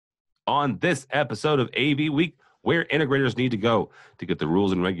on this episode of AV Week, where integrators need to go to get the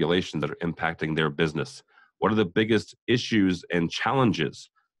rules and regulations that are impacting their business. What are the biggest issues and challenges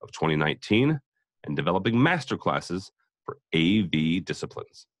of 2019, and developing masterclasses for AV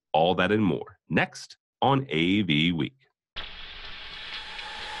disciplines? All that and more next on AV Week.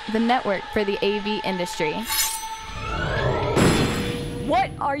 The network for the AV industry. What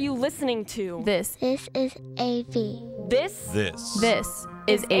are you listening to? This is AV. This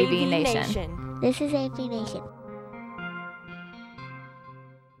is AVNation. This is AVNation.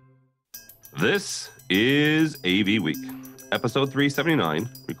 This is AV Week, episode 379,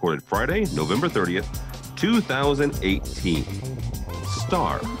 recorded Friday, November 30th, 2018.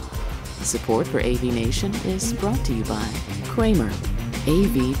 Star. Support for AVNation is brought to you by Kramer,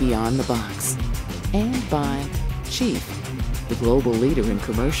 AV Beyond the Box, and by Chief, the global leader in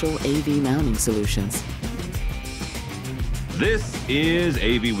commercial AV mounting solutions. This is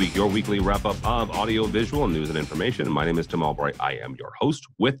AV Week, your weekly wrap-up of audio-visual news and information. My name is Tim Albright. I am your host.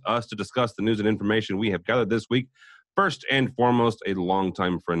 With us to discuss the news and information we have gathered this week, first and foremost, a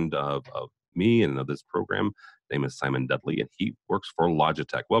longtime friend of me and of this program. His name is Simon Dudley, and he works for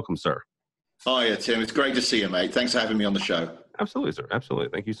Logitech. Welcome, sir. Hiya, Tim. It's great to see you, mate. Thanks for having me on the show. Absolutely, sir. Absolutely.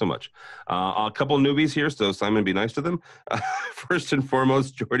 Thank you so much. A couple of newbies here, so Simon, be nice to them. First and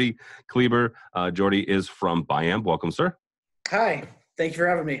foremost, Jordy Kleber. Jordy is from BIAMP. Welcome, sir. Hi. Thank you for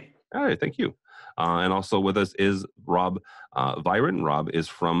having me. All right. Thank you. And also with us is Rob Viren. Rob is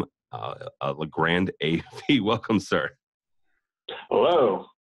from LeGrand AV. Welcome, sir. Hello.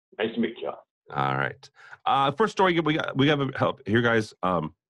 Nice to meet you. All right. First story we got help here, guys.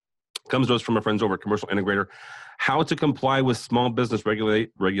 Comes to us from our friends over at Commercial Integrator. How to comply with small business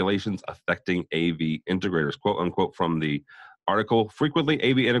regulations affecting AV integrators, quote unquote, from the article. Frequently,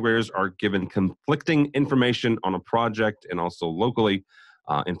 AV integrators are given conflicting information on a project and also locally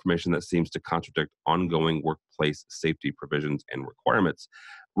information that seems to contradict ongoing workplace safety provisions and requirements.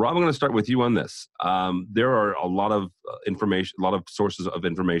 Rob, I'm going to start with you on this. There are a lot of information, a lot of sources of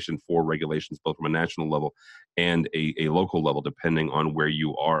information for regulations, both from a national level and a local level, depending on where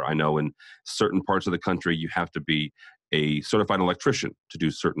you are. I know in certain parts of the country, you have to be a certified electrician to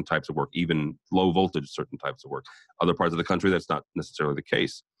do certain types of work, even low voltage certain types of work. Other parts of the country, that's not necessarily the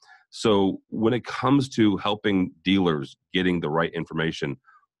case. So when it comes to helping dealers getting the right information,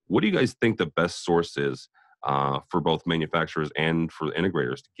 what do you guys think the best source is for both manufacturers and for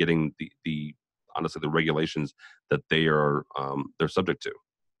integrators getting the honestly the regulations that they're subject to?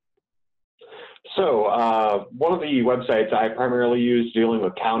 So one of the websites I primarily use dealing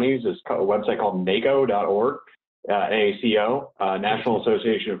with counties is a website called NACO.org, NACO, National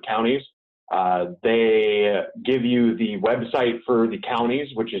Association of Counties. They give you the website for the counties,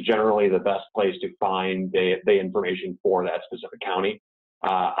 which is generally the best place to find the information for that specific county.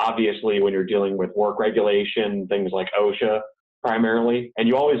 Obviously, when you're dealing with work regulation, things like OSHA primarily, and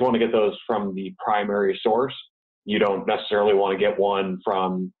you always want to get those from the primary source. You don't necessarily want to get one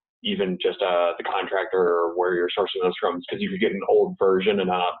from even just the contractor or where you're sourcing those from, because you could get an old version and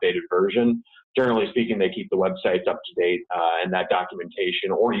an updated version. Generally speaking, they keep the websites up to date and that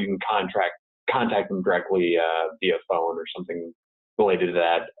documentation, or you can contact them directly via phone or something related to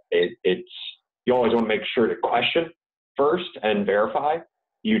that. You always want to make sure to question first and verify.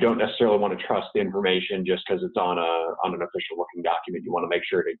 You don't necessarily want to trust the information just because it's on an official looking document. You want to make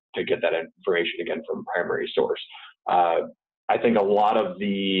sure to get that information again from a primary source. I think a lot of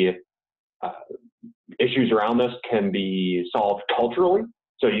the issues around this can be solved culturally.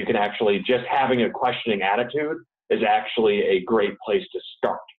 So you can actually, just having a questioning attitude is actually a great place to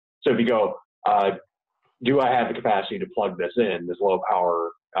start. So if you go, do I have the capacity to plug this in, this low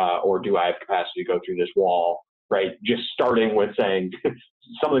power, or do I have capacity to go through this wall, right? Just starting with saying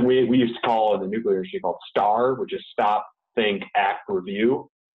something we used to call in the nuclear industry called STAR, which is stop, think, act, review,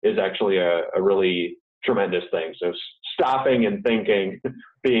 is actually a really tremendous thing. So stopping and thinking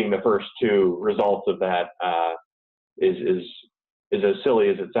being the first two results of that is as silly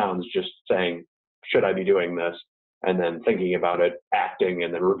as it sounds, just saying, should I be doing this? And then thinking about it, acting,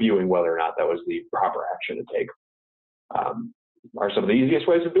 and then reviewing whether or not that was the proper action to take are some of the easiest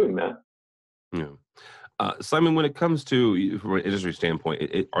ways of doing that. Yeah. Simon, when it comes to, from an industry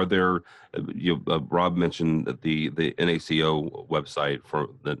standpoint, are there, Rob mentioned that the NACO website for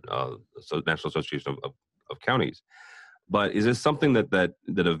the National Association of Counties, but is this something that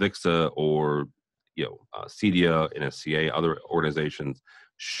AVIXA or CEDIA, NSCA, other organizations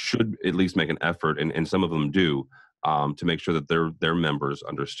should at least make an effort, and some of them do, to make sure that their members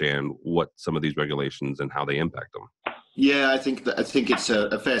understand what some of these regulations and how they impact them? Yeah, I think it's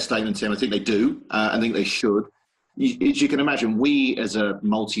a fair statement, Tim. I think they do. I think they should. as you can imagine, we as a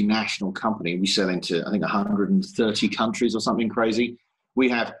multinational company, we sell into, I think, 130 countries or something crazy. We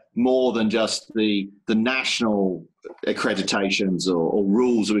have more than just the national accreditations or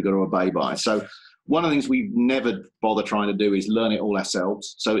rules that we've got to obey by. So one of the things we never bother trying to do is learn it all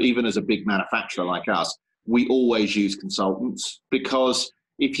ourselves. So even as a big manufacturer like us, we always use consultants, because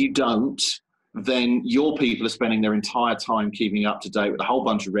if you don't, then your people are spending their entire time keeping up to date with a whole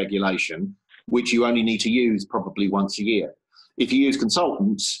bunch of regulation, which you only need to use probably once a year. If you use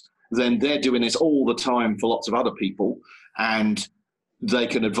consultants, then they're doing this all the time for lots of other people, and they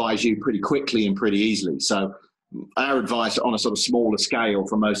can advise you pretty quickly and pretty easily. So our advice on a sort of smaller scale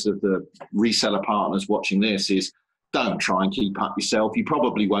for most of the reseller partners watching this is, don't try and keep up yourself. You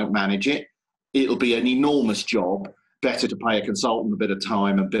probably won't manage it. It'll be an enormous job. Better to pay a consultant a bit of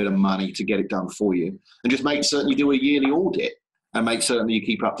time and a bit of money to get it done for you. And just make certain you do a yearly audit and make certain that you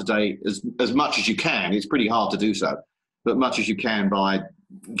keep up to date as much as you can. It's pretty hard to do so, but much as you can by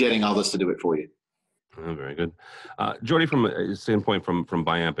getting others to do it for you. Oh, very good. Jordy, from a standpoint from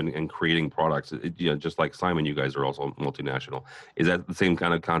BIAMP and creating products, just like Simon, you guys are also multinational. Is that the same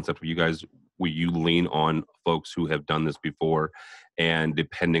kind of concept where you lean on folks who have done this before, and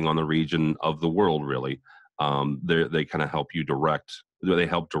depending on the region of the world, really, they kind of help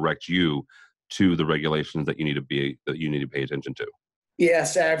direct you to the regulations that you need to pay attention to?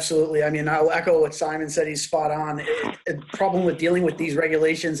 Yes, absolutely. I mean, I'll echo what Simon said. He's spot on. The problem with dealing with these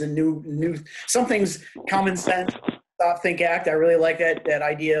regulations and new some things, common sense, stop, think, act. I really like that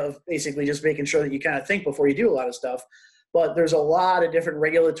idea of basically just making sure that you kind of think before you do a lot of stuff. But there's a lot of different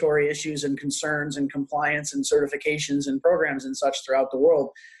regulatory issues and concerns and compliance and certifications and programs and such throughout the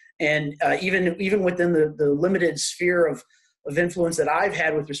world. And even within the limited sphere of influence that I've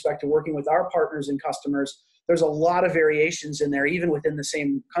had with respect to working with our partners and customers, there's a lot of variations in there, even within the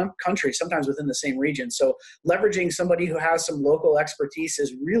same country, sometimes within the same region. So leveraging somebody who has some local expertise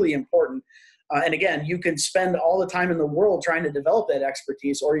is really important. And again, you can spend all the time in the world trying to develop that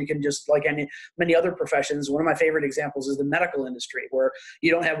expertise, or you can just, like many other professions, one of my favorite examples is the medical industry, where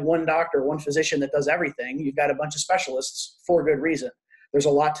you don't have one doctor, one physician that does everything. You've got a bunch of specialists for good reason. There's a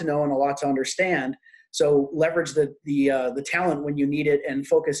lot to know and a lot to understand. So leverage the talent when you need it, and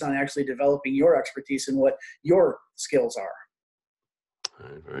focus on actually developing your expertise and what your skills are. All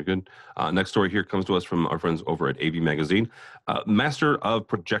right, very good. Next story here comes to us from our friends over at AV Magazine. Master of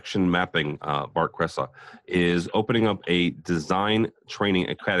Projection Mapping, Bart Kresa, is opening up a design training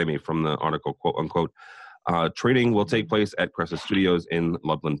academy from the article, quote unquote. Training will take place at Kresa Studios in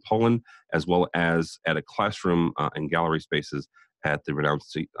Lublin, Poland, as well as at a classroom and gallery spaces at the renowned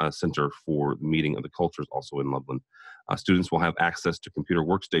Center for the Meeting of the Cultures, also in Lublin. Students will have access to computer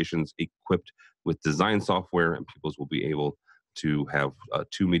workstations equipped with design software, and pupils will be able to have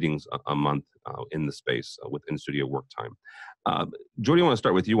 2 meetings a month in the space with in-studio work time. Jordy, I want to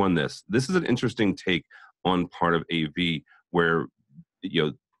start with you on this. This is an interesting take on part of AV, where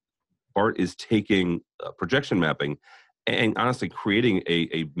Bart is taking projection mapping and honestly creating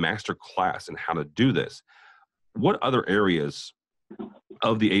a master class in how to do this. What other areas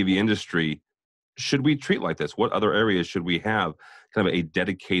of the AV industry should we treat like this? What other areas should we have kind of a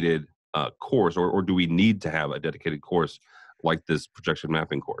dedicated course, or do we need to have a dedicated course like this projection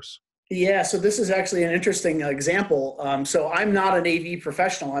mapping course? Yeah, so this is actually an interesting example. So I'm not an AV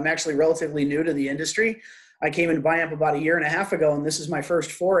professional. I'm actually relatively new to the industry. I came into BIAMP about 1.5 years ago, and this is my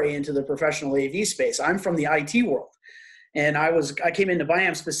first foray into the professional AV space. I'm from the IT world. And I came into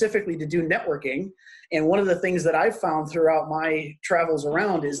BIAMP specifically to do networking. And one of the things that I've found throughout my travels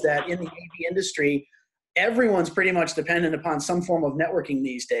around is that in the AV industry, everyone's pretty much dependent upon some form of networking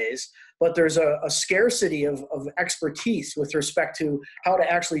these days, but there's a scarcity of expertise with respect to how to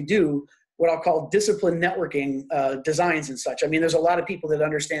actually do what I'll call disciplined networking designs and such. I mean, there's a lot of people that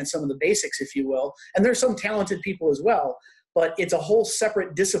understand some of the basics, if you will, and there's some talented people as well, but it's a whole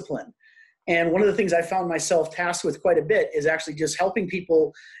separate discipline. And one of the things I found myself tasked with quite a bit is actually just helping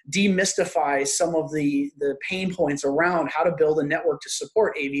people demystify some of the pain points around how to build a network to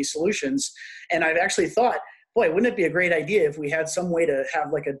support AV solutions. And I've actually thought, boy, wouldn't it be a great idea if we had some way to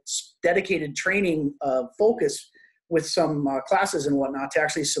have like a dedicated training focus with some classes and whatnot to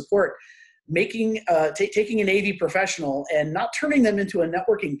actually support taking an AV professional and not turning them into a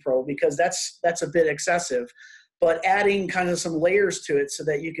networking pro, because that's a bit excessive, but adding kind of some layers to it so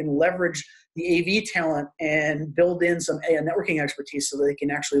that you can leverage the AV talent and build in some networking expertise so that they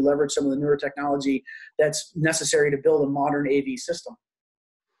can actually leverage some of the newer technology that's necessary to build a modern AV system.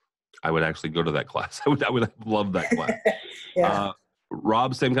 I would actually go to that class. I would love that class. Yeah.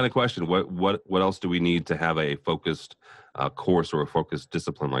 Rob, same kind of question. What else do we need to have a focused course or a focused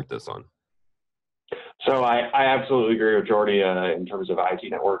discipline like this on? So I absolutely agree with Jordy in terms of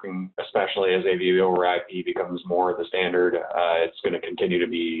IT networking, especially as AV over IP becomes more the standard. It's going to continue to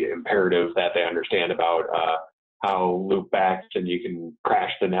be imperative that they understand about how loopbacks and you can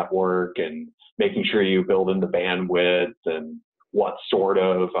crash the network and making sure you build in the bandwidth and what sort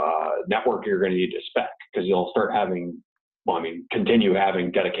of network you're going to need to spec, because you'll start having, continue having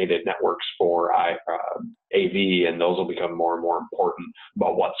dedicated networks for AV, and those will become more and more important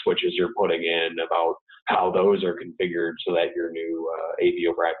about what switches you're putting in, about how those are configured so that your new AV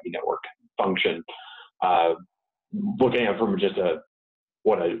over IP network can function. Looking at it from just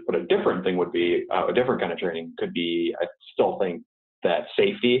what a different thing would be, a different kind of training could be, I still think that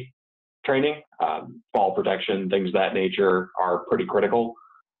safety training, fall protection, things of that nature are pretty critical.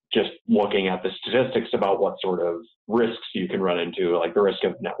 Just looking at the statistics about what sort of risks you can run into, like the risk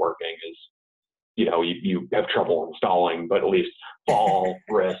of networking is, you have trouble installing, but at least fall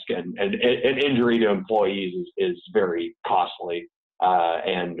risk and injury to employees is very costly.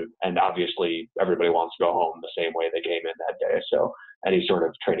 And obviously everybody wants to go home the same way they came in that day. So any sort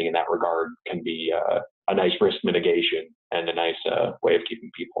of training in that regard can be a nice risk mitigation and a nice way of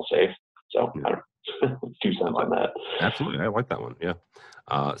keeping people safe. So I don't know, 2 cents on that. Absolutely. I like that one. Yeah.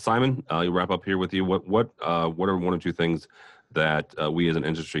 Simon, you wrap up here with you. What are 1 or 2 things that we as an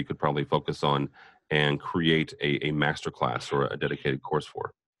industry could probably focus on and create a masterclass or a dedicated course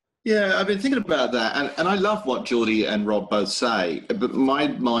for? Yeah, I've been thinking about that, and I love what Geordie and Rob both say, but my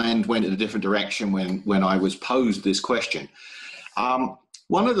mind went in a different direction when I was posed this question.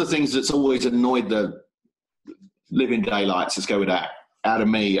 One of the things that's always annoyed the living daylights, let's go with that, out of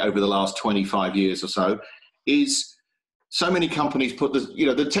me over the last 25 years or so, is so many companies put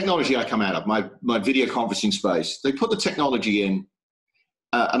the technology I come out of, my video conferencing space, they put the technology in,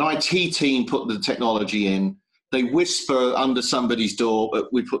 an IT team put the technology in, they whisper under somebody's door,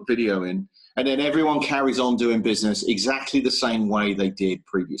 but we put video in, and then everyone carries on doing business exactly the same way they did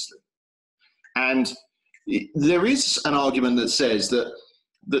previously. And there is an argument that says that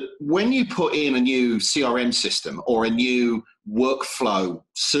when you put in a new CRM system or a new workflow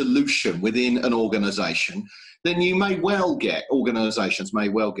solution within an organization, then organizations may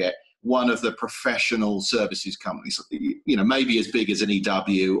well get one of the professional services companies, maybe as big as an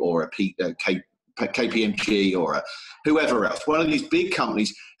EW or a KPMG or whoever else, one of these big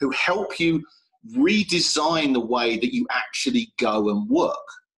companies who help you redesign the way that you actually go and work.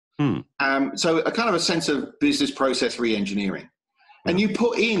 So a kind of a sense of business process re-engineering. And you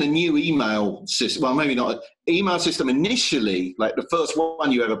put in a new email system, well, maybe not, email system initially, like the first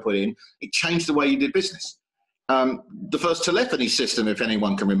one you ever put in, it changed the way you did business. The first telephony system, if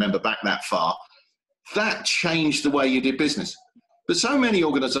anyone can remember back that far, that changed the way you did business. But so many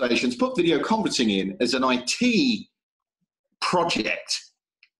organizations put video conferencing in as an IT project,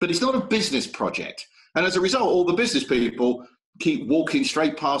 but it's not a business project. And as a result, all the business people keep walking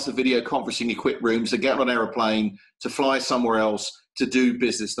straight past the video conferencing equipped rooms to get on an aeroplane, to fly somewhere else, to do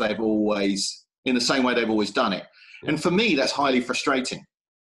business in the same way they've always done it. And for me, that's highly frustrating.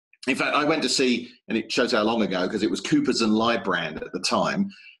 In fact, I went to see, and it shows how long ago, because it was Coopers and Lybrand at the time.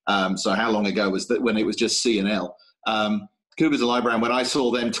 So how long ago was that when it was just C&L? Coopers and Lybrand, when I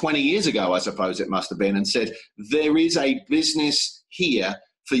saw them 20 years ago, I suppose it must have been, and said, there is a business here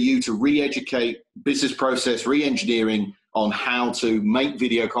for you to re-educate, business process re-engineering on how to make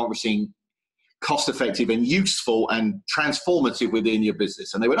video conferencing cost-effective and useful and transformative within your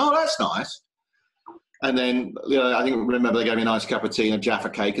business. And they went, oh, that's nice. And then, I remember they gave me a nice cup of tea and a Jaffa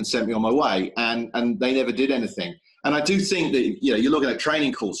cake and sent me on my way. And they never did anything. And I do think that, you're looking at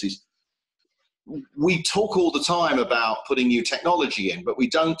training courses. We talk all the time about putting new technology in, but we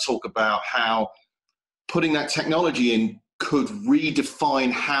don't talk about how putting that technology in could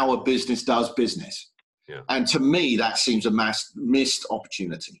redefine how a business does business. Yeah. And to me, that seems a missed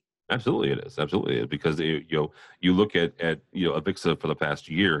opportunity. Absolutely, it is. Absolutely, it is. Because you look at Avixa for the past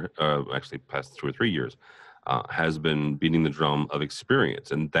year, actually past 2 or 3 years, has been beating the drum of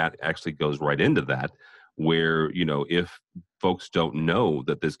experience, and that actually goes right into that. Where if folks don't know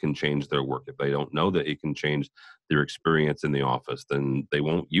that this can change their work, if they don't know that it can change their experience in the office, then they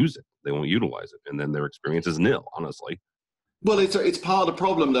won't use it. They won't utilize it, and then their experience is nil. Honestly. Well, it's part of the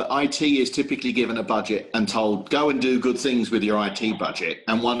problem that IT is typically given a budget and told, go and do good things with your IT budget.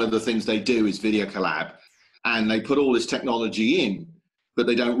 And one of the things they do is video collab. And they put all this technology in, but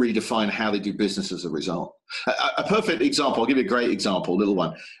they don't redefine how they do business as a result. A perfect example, I'll give you a great example, a little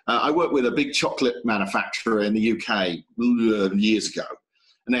one. I worked with a big chocolate manufacturer in the UK years ago.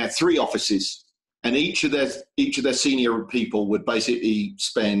 And they had 3 offices. And each of their senior people would basically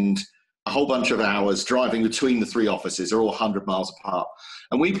spend whole bunch of hours driving between the 3 offices. They're all 100 miles apart.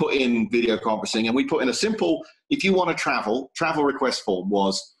 And we put in video conferencing, and we put in a simple, if you want to travel request form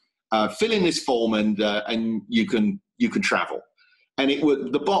was, fill in this form and you can travel. And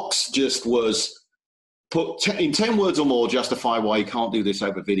the box just was put in 10 words or more, justify why you can't do this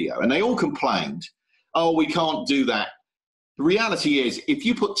over video. And they all complained, oh, we can't do that. The reality is, if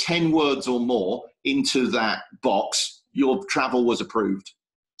you put 10 words or more into that box, your travel was approved.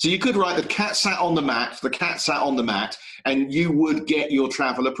 So you could write the cat sat on the mat, and you would get your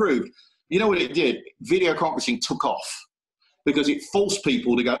travel approved. You know what it did? Video conferencing took off because it forced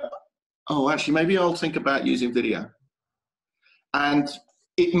people to go, oh, actually, maybe I'll think about using video. And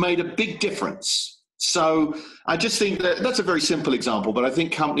it made a big difference. So I just think that's a very simple example, but I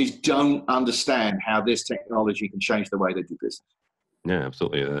think companies don't understand how this technology can change the way they do business. Yeah,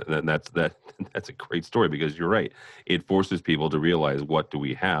 absolutely. That's a great story, because you're right. It forces people to realize, what do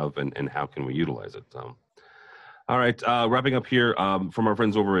we have and how can we utilize it? All right, wrapping up here from our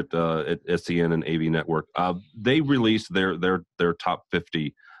friends over at SCN and AV Network. They released their top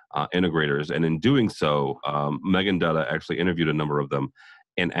 50 integrators, and in doing so, Megan Dutta actually interviewed a number of them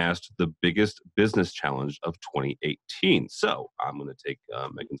and asked the biggest business challenge of 2018. So I'm going to take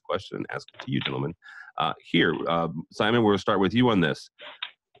Megan's question and ask it to you, gentlemen. Here, Simon, we're going to start with you on this.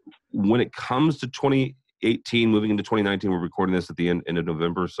 When it comes to 2018, moving into 2019, we're recording this at the end of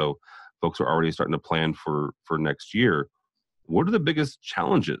November, so folks are already starting to plan for next year. What are the biggest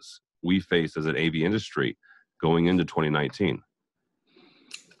challenges we face as an AV industry going into 2019?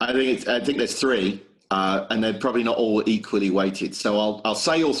 I think there's 3. And they're probably not all equally weighted. So I'll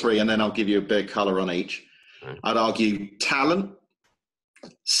say all 3, and then I'll give you a bit of color on each. Right. I'd argue talent,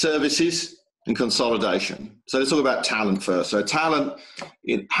 services, and consolidation. So let's talk about talent first. So talent,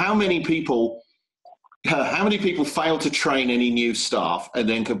 how many people fail to train any new staff and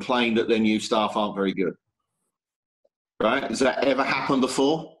then complain that their new staff aren't very good? Right? Has that ever happened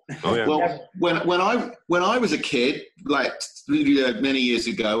before? Oh, yeah. Well, when I was a kid, like many years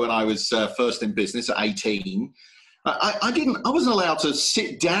ago, when I was first in business at 18, I wasn't allowed to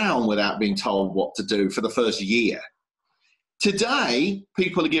sit down without being told what to do for the first year. Today,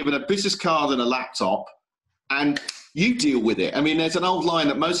 people are given a business card and a laptop, and you deal with it. I mean, there's an old line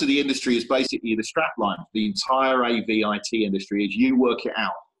that most of the industry is basically the strap line. The entire AV IT industry is you work it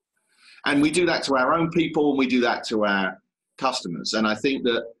out. And we do that to our own people, and we do that to our customers. And I think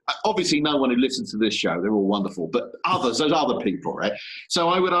that obviously no one who listens to this show, they're all wonderful, but those other people, right? So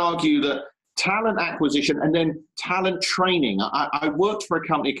I would argue that talent acquisition and then talent training. I worked for a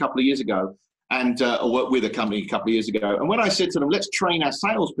company a couple of years ago, and I worked with a company a couple of years ago. And when I said to them, let's train our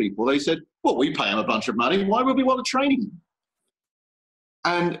salespeople, they said, well, we pay them a bunch of money. Why would we want to train them?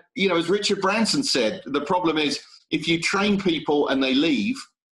 And, you know, as Richard Branson said, the problem is if you train people and they leave,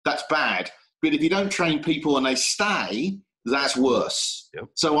 that's bad. But if you don't train people and they stay, that's worse. Yep.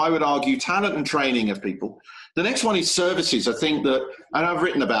 So I would argue talent and training of people. The next one is services. I think that, and I've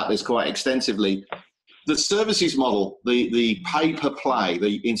written about this quite extensively, the services model, the pay per play,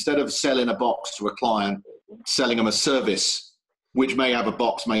 instead of selling a box to a client, selling them a service, which may have a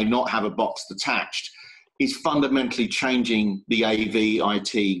box, may not have a box attached, is fundamentally changing the AV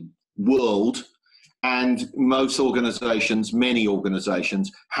IT world. And most organizations, many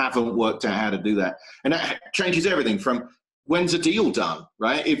organizations, haven't worked out how to do that. And that changes everything from when's a deal done,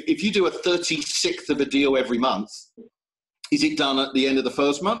 right? If you do a 36th of a deal every month, is it done at the end of the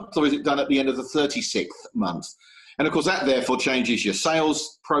first month, or is it done at the end of the 36th month? And of course, that therefore changes your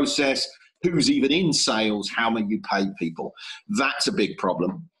sales process, who's even in sales, how many you pay people. That's a big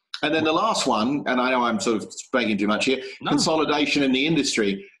problem. And then the last one, and I know I'm sort of speaking too much here, consolidation in the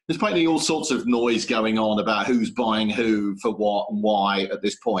industry. There's probably all sorts of noise going on about who's buying who for what and why at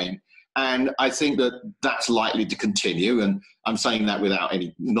this point. And I think that that's likely to continue. And I'm saying that without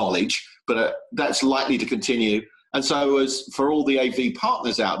any knowledge, but that's likely to continue. And so as for all the AV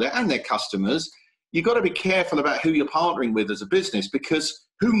partners out there and their customers, you've got to be careful about who you're partnering with as a business, because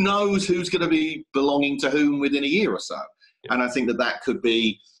who knows who's going to be belonging to whom within a year or so. Yeah. And I think that could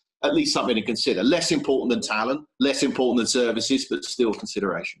be at least something to consider. Less important than talent, less important than services, but still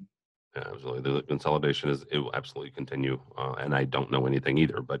consideration. Yeah, absolutely. The consolidation it will absolutely continue. And I don't know anything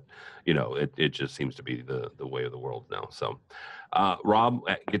either, but you know, it just seems to be the way of the world now. So Rob,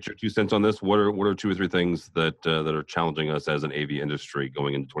 get your 2 cents on this. What are 2 or 3 things that are challenging us as an AV industry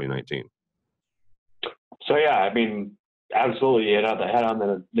going into 2019? So yeah, I mean, absolutely, you hit the head on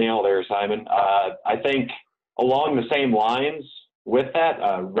the nail there, Simon. I think along the same lines with that,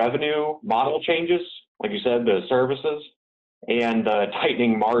 revenue model changes, like you said, the services and the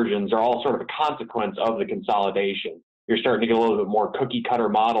tightening margins are all sort of a consequence of the consolidation. You're starting to get a little bit more cookie cutter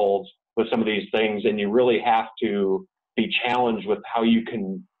models with some of these things, and you really have to be challenged with how you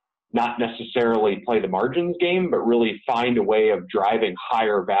can not necessarily play the margins game, but really find a way of driving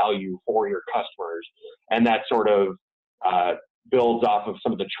higher value for your customers. And that sort of builds off of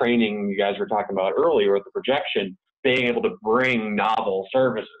some of the training you guys were talking about earlier with the projection, being able to bring novel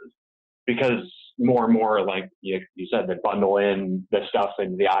services, because more and more, like you said, they bundle in the stuff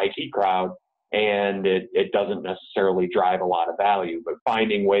into the IT crowd, and it doesn't necessarily drive a lot of value. But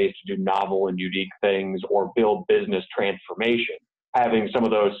finding ways to do novel and unique things or build business transformation, having some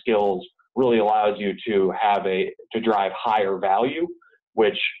of those skills really allows you to drive higher value,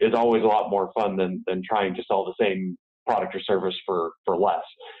 which is always a lot more fun than trying to sell the same product or service for less.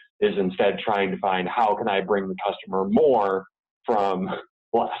 Is instead trying to find, how can I bring the customer more from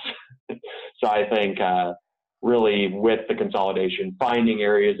less? So I think really with the consolidation, finding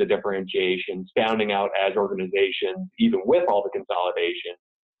areas of differentiation, standing out as organizations, even with all the consolidation,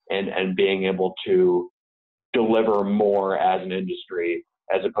 and being able to deliver more as an industry,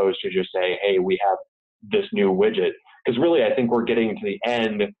 as opposed to just say, hey, we have this new widget. Because really, I think we're getting to the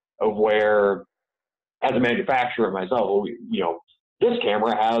end of where, as a manufacturer myself, this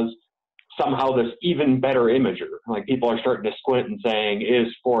camera has somehow this even better imager. Like, people are starting to squint and saying, is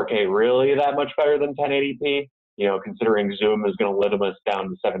 4K really that much better than 1080p? Considering Zoom is going to limit us down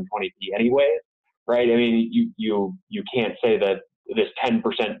to 720p anyway, right? I mean, you can't say that this 10%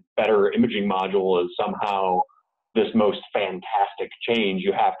 better imaging module is somehow this most fantastic change.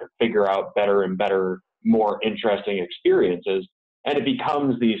 You have to figure out better and better, more interesting experiences. And it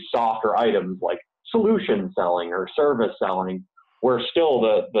becomes these softer items like solution selling or service selling, where still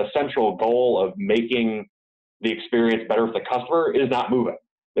the central goal of making the experience better for the customer is not moving.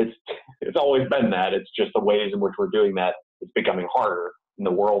 It's always been that. It's just the ways in which we're doing that, it's becoming harder, and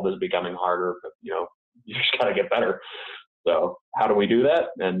the world is becoming harder. But, you just got to get better. So how do we do that?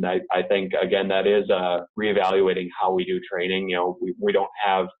 And I think, again, that is reevaluating how we do training. We don't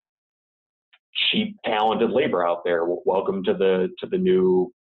have cheap, talented labor out there. Welcome to the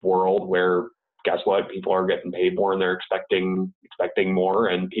new world where, guess what? People are getting paid more, and they're expecting more,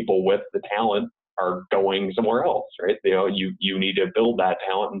 and people with the talent are going somewhere else, right? You need to build that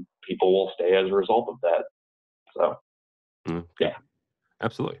talent, and people will stay as a result of that. So, yeah,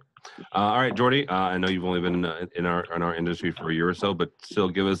 absolutely. All right, Jordy. I know you've only been in our industry for a year or so, but still,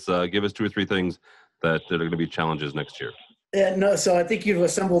 give us 2 or 3 things that are going to be challenges next year. Yeah, no, so I think you've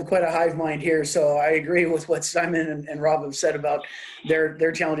assembled quite a hive mind here. So I agree with what Simon and Rob have said about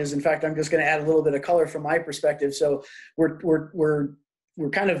their challenges. In fact, I'm just going to add a little bit of color from my perspective. So we're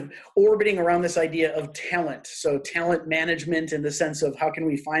kind of orbiting around this idea of talent. So talent management, in the sense of how can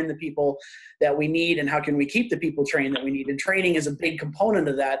we find the people that we need, and how can we keep the people trained that we need. And training is a big component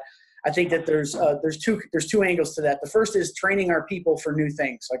of that. I think that there's two angles to that. The first is training our people for new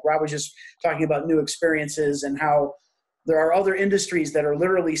things. Like Rob was just talking about new experiences, and how there are other industries that are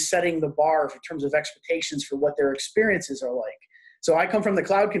literally setting the bar in terms of expectations for what their experiences are like. So I come from the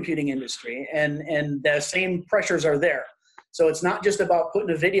cloud computing industry, and the same pressures are there. So it's not just about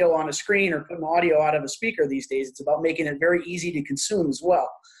putting a video on a screen or putting audio out of a speaker these days. It's about making it very easy to consume as well.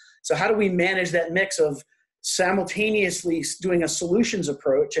 So how do we manage that mix of simultaneously doing a solutions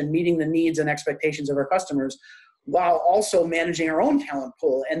approach and meeting the needs and expectations of our customers, while also managing our own talent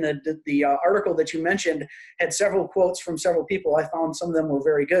pool? And the article that you mentioned had several quotes from several people. I found some of them were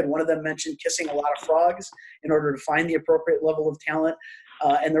very good. One of them mentioned kissing a lot of frogs in order to find the appropriate level of talent.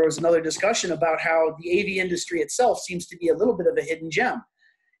 And there was another discussion about how the AV industry itself seems to be a little bit of a hidden gem.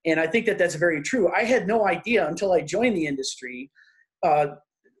 And I think that that's very true. I had no idea until I joined the industry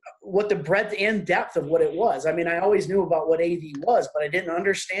what the breadth and depth of what it was. I mean, I always knew about what AV was, but I didn't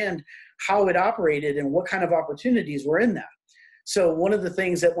understand how it operated and what kind of opportunities were in that. So one of the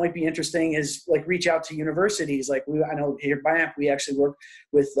things that might be interesting is like reach out to universities. Like I know here at BIAMP, we actually work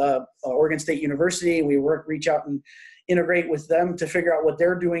with Oregon State University. We reach out and integrate with them to figure out what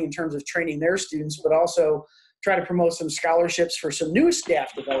they're doing in terms of training their students, but also try to promote some scholarships for some new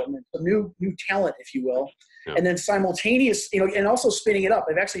staff development, some new talent, if you will. Yeah. And then simultaneous, and also spinning it up.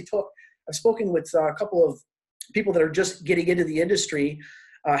 I've spoken with a couple of people that are just getting into the industry,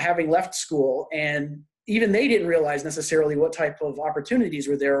 having left school, and even they didn't realize necessarily what type of opportunities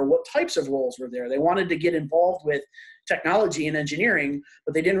were there or what types of roles were there. They wanted to get involved with technology and engineering,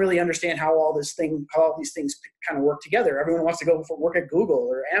 but they didn't really understand how all these things kind of work together. Everyone wants to go work at Google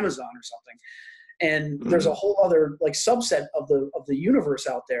or Amazon or something. And there's a whole other subset of the universe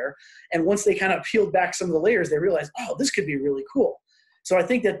out there. And once they kind of peeled back some of the layers, they realized, oh, this could be really cool. So I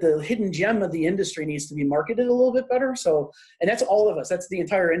think that the hidden gem of the industry needs to be marketed a little bit better. So, and that's all of us. That's the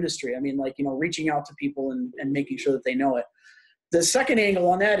entire industry. I mean, reaching out to people and making sure that they know it. The second angle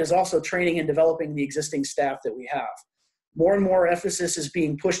on that is also training and developing the existing staff that we have. More and more emphasis is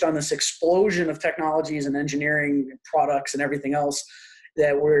being pushed on this explosion of technologies and engineering products and everything else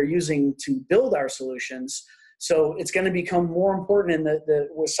that we're using to build our solutions. So it's going to become more important. And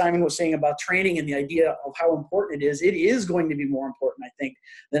what Simon was saying about training and the idea of how important it is going to be more important, I think,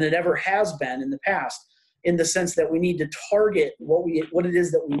 than it ever has been in the past, in the sense that we need to target what it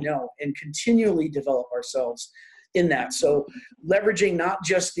is that we know and continually develop ourselves in that. So leveraging not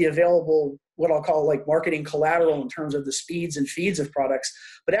just the available, what I'll call like marketing collateral in terms of the speeds and feeds of products,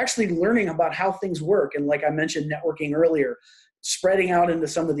 but actually learning about how things work. And like I mentioned, networking earlier, spreading out into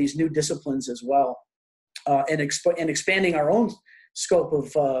some of these new disciplines as well, and expanding our own scope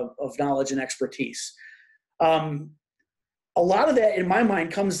of knowledge and expertise. A lot of that, in my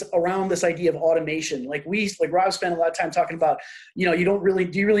mind, comes around this idea of automation. Like Rob spent a lot of time talking about, do you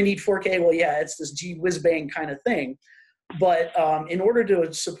really need 4K? Well, yeah, it's this gee whiz bang kind of thing. But in order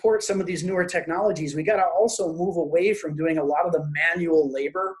to support some of these newer technologies, we got to also move away from doing a lot of the manual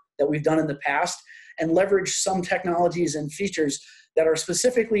labor that we've done in the past and leverage some technologies and features that are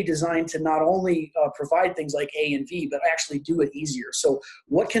specifically designed to not only provide things like A and V, but actually do it easier. So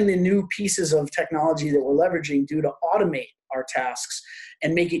what can the new pieces of technology that we're leveraging do to automate our tasks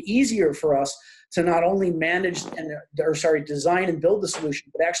and make it easier for us to not only design and build the solution,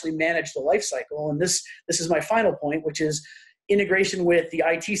 but actually manage the life cycle. And this is my final point, which is integration with the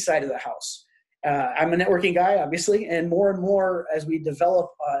IT side of the house. I'm a networking guy, obviously, and more as we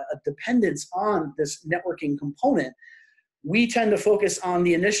develop a dependence on this networking component, we tend to focus on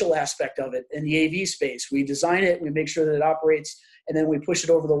the initial aspect of it in the AV space. We design it, we make sure that it operates, and then we push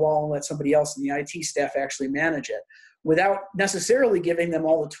it over the wall and let somebody else in the IT staff actually manage it, without necessarily giving them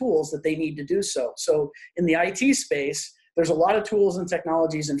all the tools that they need to do so. So in the IT space, there's a lot of tools and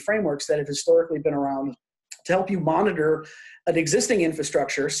technologies and frameworks that have historically been around to help you monitor an existing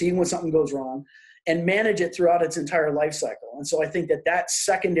infrastructure, seeing when something goes wrong, and manage it throughout its entire life cycle. And so I think that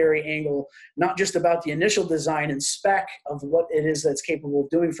secondary angle, not just about the initial design and spec of what it is that's capable of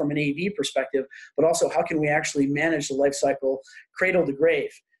doing from an AV perspective, but also how can we actually manage the life cycle cradle to grave.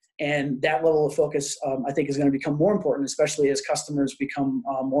 And that level of focus, I think, is going to become more important, especially as customers become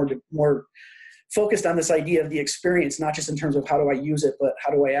more focused on this idea of the experience, not just in terms of how do I use it, but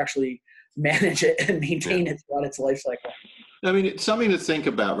how do I actually manage it and maintain it throughout its life cycle. I mean, it's something to think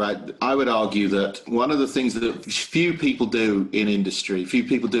about, right? I would argue that one of the things that few people do in industry, few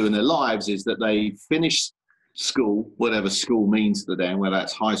people do in their lives, is that they finish school, whatever school means to them, whether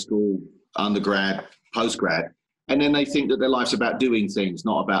that's high school, undergrad, postgrad, and then they think that their life's about doing things,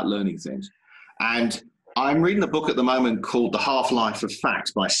 not about learning things. And I'm reading a book at the moment called The Half-Life of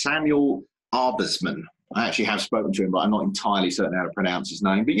Facts by Samuel Arbesman. I actually have spoken to him, but I'm not entirely certain how to pronounce his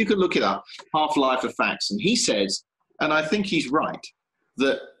name. But you can look it up, Half-Life of Facts. And he says, and I think he's right,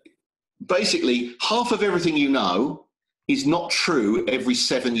 that basically half of everything you know is not true every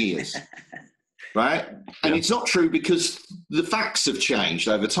 7 years, right? And it's not true because the facts have changed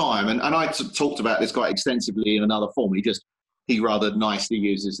over time. And I talked about this quite extensively in another form. He rather nicely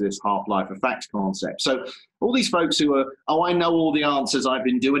uses this half-life of facts concept. So all these folks who are, I know all the answers, I've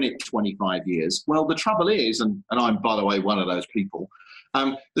been doing it 25 years. Well, the trouble is, and I'm, by the way, one of those people,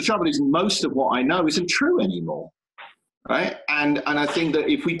 the trouble is most of what I know isn't true anymore. Right. And I think that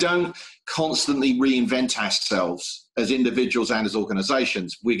if we don't constantly reinvent ourselves as individuals and as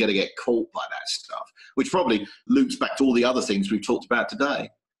organizations, we're going to get caught by that stuff, which probably loops back to all the other things we've talked about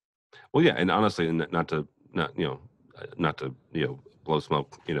today. Well, yeah. And honestly, not to blow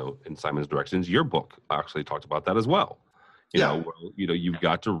smoke, in Simon's directions, your book actually talked about that as well. You've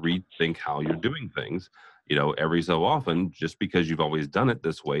got to rethink how you're doing things, every so often. Just because you've always done it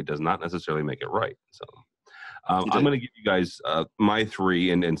this way does not necessarily make it right. So. I'm going to give you guys my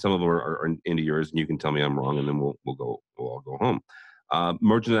three, and some of them are into yours, and you can tell me I'm wrong, and then we'll all go home.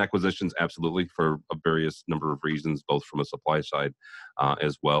 Mergers and acquisitions, absolutely, for a various number of reasons, both from a supply side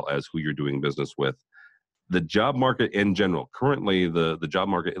as well as who you're doing business with. The job market in general, currently the job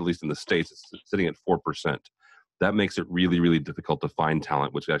market, at least in the States, is sitting at 4%. That makes it really, really difficult to find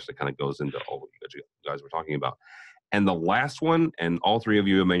talent, which actually kind of goes into all what you guys were talking about. And the last one, and all three of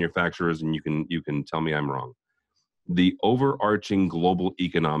you are manufacturers, and you can tell me I'm wrong. The overarching global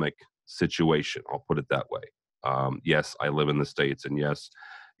economic situation, I'll put it that way. Yes, I live in the States, and yes,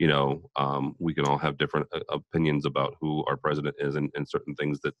 we can all have different opinions about who our president is and certain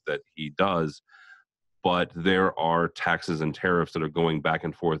things that he does, but there are taxes and tariffs that are going back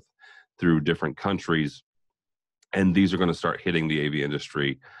and forth through different countries, and these are going to start hitting the AV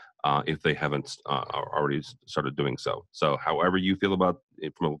industry if they haven't already started doing so. So however you feel about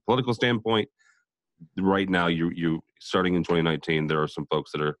it from a political standpoint, right now, you starting in 2019, there are some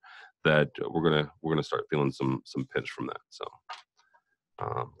folks that we're gonna start feeling some pinch from that. So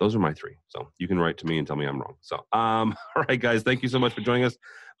those are my three. So you can write to me and tell me I'm wrong. So all right, guys, thank you so much for joining us,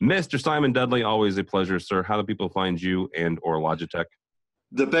 Mr. Simon Dudley. Always a pleasure, sir. How do people find you and or Logitech?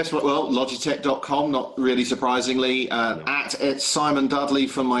 The best, well, Logitech.com, not really surprisingly, at Simon Dudley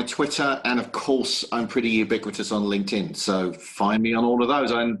from my Twitter, and of course, I'm pretty ubiquitous on LinkedIn, so find me on all of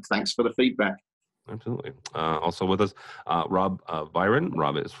those, and thanks for the feedback. Absolutely. Also with us, Rob Byron.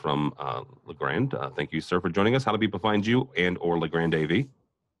 Rob is from Legrand. Thank you, sir, for joining us. How do people find you and or Legrand AV?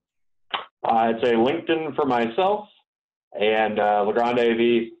 I'd say LinkedIn for myself, and Legrand AV,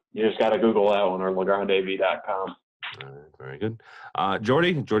 you just got to Google that one, or legrandav.com. Very good.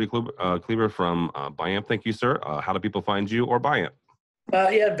 Jordy Kleber from Biamp. Thank you, sir. How do people find you or Biamp?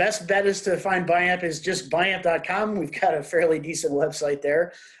 Best bet is to find Biamp is just Biamp.com. We've got a fairly decent website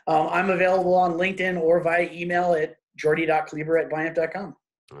there. I'm available on LinkedIn or via email at jordy.kleber@Biamp.com.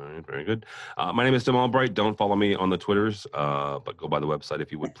 All right, very good. My name is Tim Albright. Don't follow me on the Twitters, but go by the website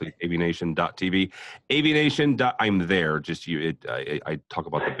if you would, please. AVNation.tv. AVNation. I'm there. Just I talk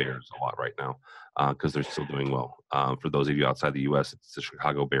about the Bears a lot right now because they're still doing well. For those of you outside the U.S., it's the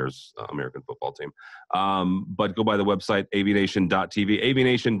Chicago Bears American football team. But go by the website AVNation.tv.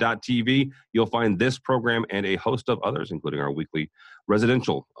 AVNation.tv. You'll find this program and a host of others, including our weekly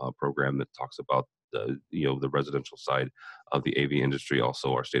residential program that talks about the residential side of the AV industry,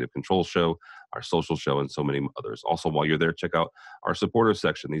 also our State of Control show, our social show, and so many others. Also, while you're there, check out our supporters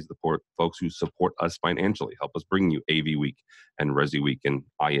section. These are the folks who support us financially, help us bring you AV Week and Resi Week and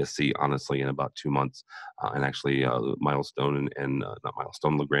ISC, honestly, in about 2 months. And actually, Milestone and not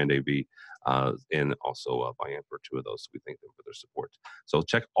Milestone, Legrand AV, and also Biamp for 2 of those. So we thank them for their support. So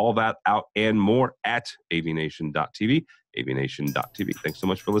check all that out and more at avnation.tv. AVNation.tv. Thanks so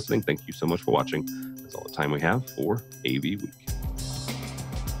much for listening. Thank you so much for watching. That's all the time we have for AV Week.